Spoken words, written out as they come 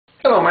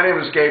Hello, my name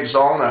is Gabe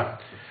Zollner.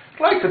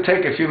 I'd like to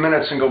take a few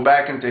minutes and go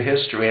back into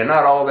history, and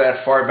not all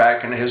that far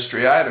back into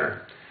history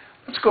either.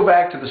 Let's go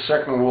back to the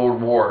Second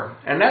World War,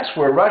 and that's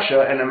where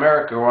Russia and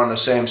America were on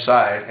the same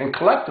side, and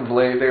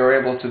collectively they were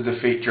able to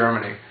defeat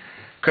Germany.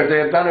 Could they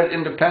have done it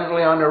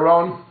independently on their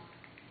own?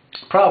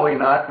 Probably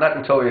not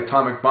until the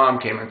atomic bomb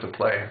came into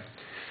play.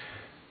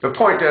 The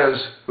point is,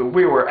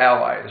 we were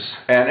allies,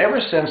 and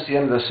ever since the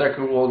end of the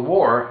Second World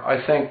War,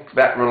 I think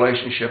that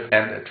relationship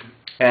ended.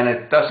 And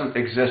it doesn't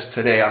exist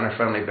today on a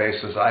friendly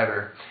basis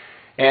either.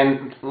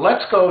 And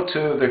let's go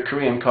to the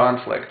Korean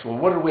conflict. Well,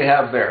 what did we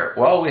have there?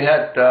 Well, we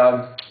had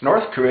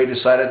North Korea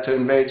decided to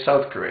invade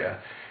South Korea.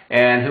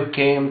 And who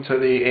came to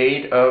the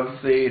aid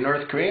of the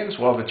North Koreans?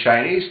 Well, the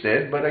Chinese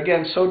did, but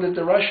again, so did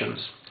the Russians.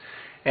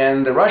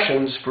 And the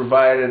Russians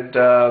provided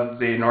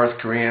the North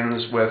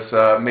Koreans with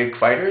MiG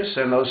fighters,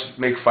 and those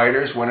MiG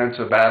fighters went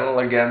into battle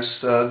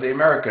against the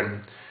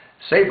American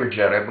Sabre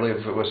jet, I believe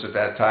it was at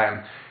that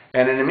time.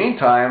 And in the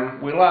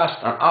meantime, we lost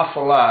an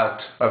awful lot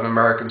of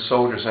American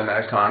soldiers in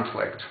that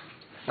conflict.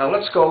 Now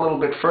let's go a little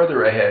bit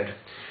further ahead.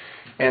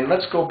 And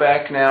let's go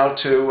back now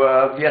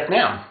to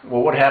Vietnam.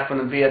 Well, what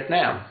happened in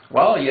Vietnam?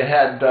 Well, you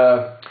had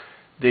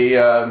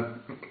the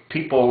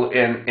people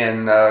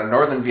in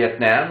northern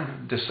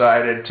Vietnam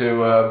decided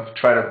to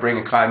try to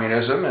bring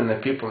communism, and the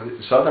people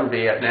in southern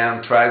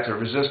Vietnam tried to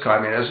resist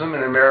communism,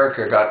 and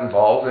America got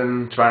involved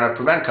in trying to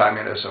prevent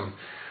communism.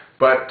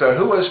 But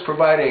who was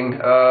providing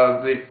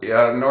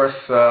the North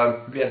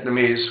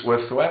Vietnamese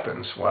with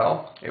weapons?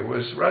 Well, it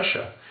was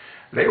Russia.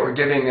 They were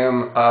giving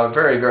them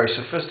very, very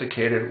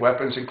sophisticated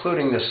weapons,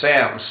 including the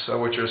SAMs,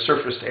 which are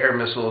surface-to-air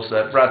missiles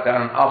that brought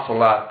down an awful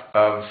lot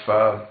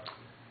of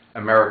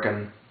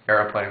American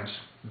airplanes,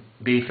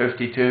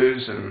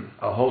 B-52s and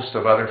a host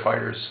of other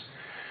fighters.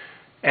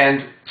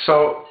 And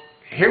so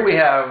here we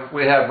have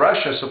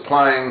Russia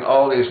supplying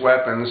all these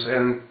weapons,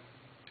 and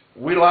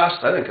we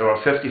lost, I think,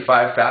 about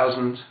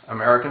 55,000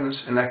 Americans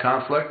in that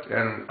conflict,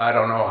 and I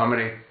don't know how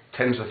many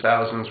tens of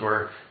thousands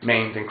were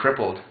maimed and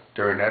crippled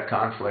during that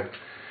conflict.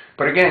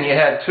 But again, you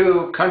had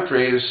two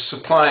countries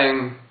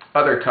supplying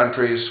other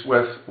countries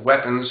with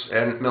weapons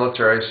and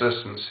military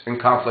assistance in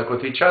conflict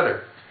with each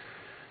other.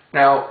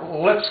 Now,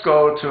 let's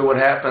go to what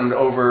happened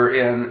over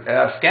in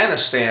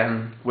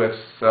Afghanistan with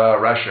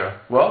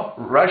Russia. Well,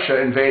 Russia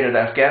invaded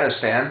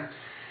Afghanistan,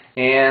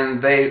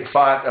 and they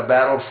fought a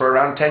battle for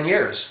around 10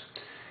 years.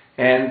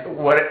 And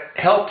what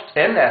helped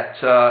end that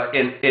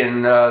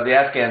in the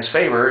Afghans'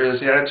 favor is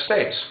the United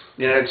States.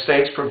 The United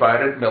States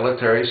provided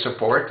military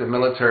support and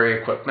military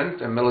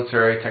equipment and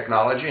military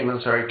technology and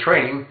military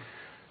training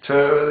to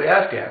the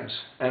Afghans.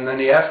 And then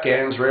the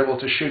Afghans were able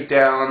to shoot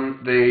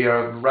down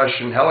the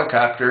Russian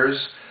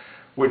helicopters,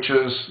 which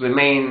is the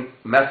main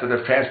method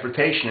of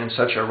transportation in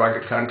such a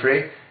rugged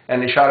country,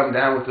 and they shot them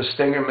down with the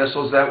Stinger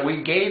missiles that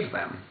we gave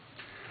them.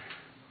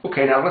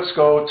 Okay, now let's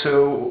go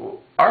to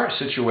our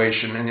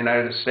situation in the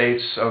United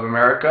States of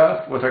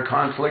America with our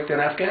conflict in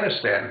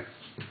Afghanistan.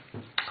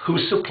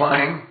 Who's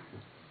supplying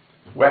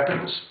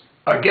weapons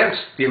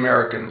against the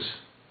Americans?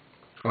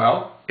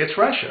 Well, it's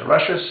Russia.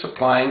 Russia's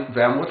supplying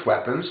them with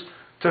weapons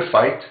to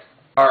fight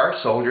our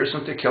soldiers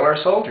and to kill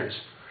our soldiers.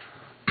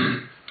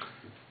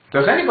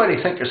 Does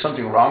anybody think there's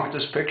something wrong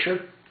with this picture?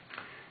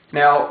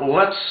 Now,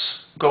 let's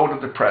go to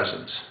the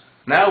present.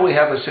 Now we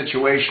have a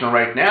situation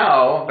right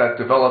now that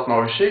developed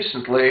most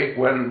recently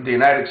when the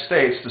United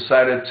States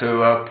decided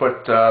to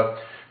put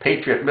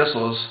Patriot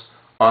missiles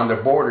on the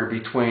border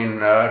between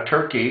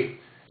Turkey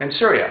and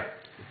Syria.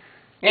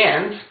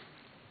 And,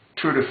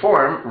 true to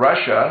form,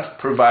 Russia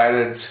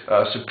provided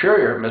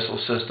superior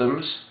missile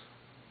systems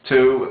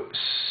to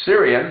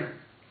Syrian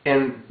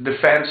in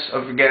defense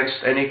against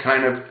any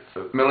kind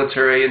of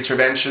military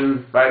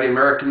intervention by the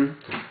American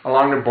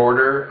along the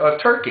border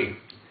of Turkey.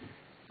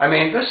 I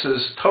mean, this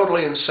is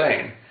totally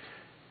insane.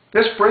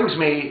 This brings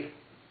me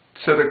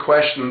to the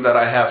question that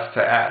I have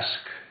to ask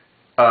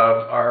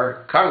of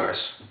our Congress.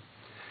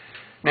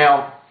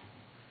 Now,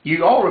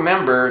 you all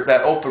remember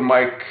that open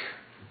mic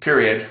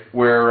period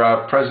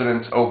where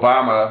President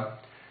Obama,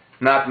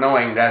 not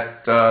knowing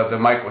that the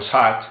mic was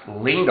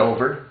hot, leaned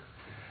over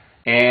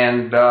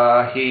and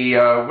he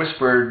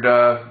whispered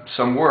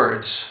some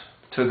words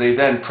to the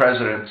then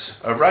president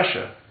of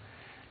Russia.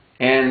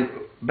 And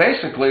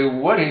basically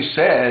what he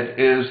said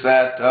is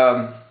that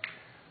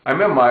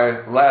I'm in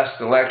my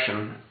last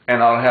election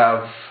and I'll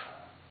have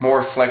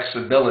more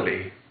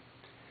flexibility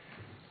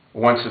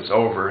once it's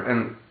over.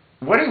 And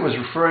what he was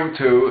referring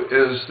to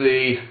is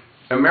the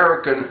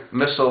American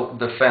missile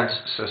defense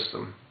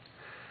system.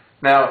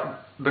 Now,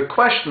 the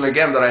question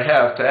again that I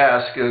have to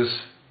ask is,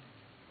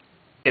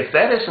 if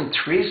that isn't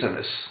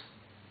treasonous,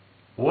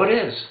 what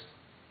is?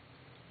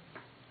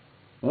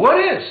 What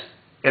is?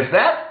 If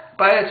that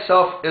by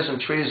itself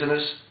isn't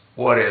treasonous,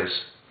 what is?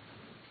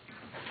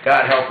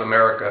 God help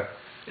America.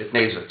 It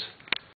needs it.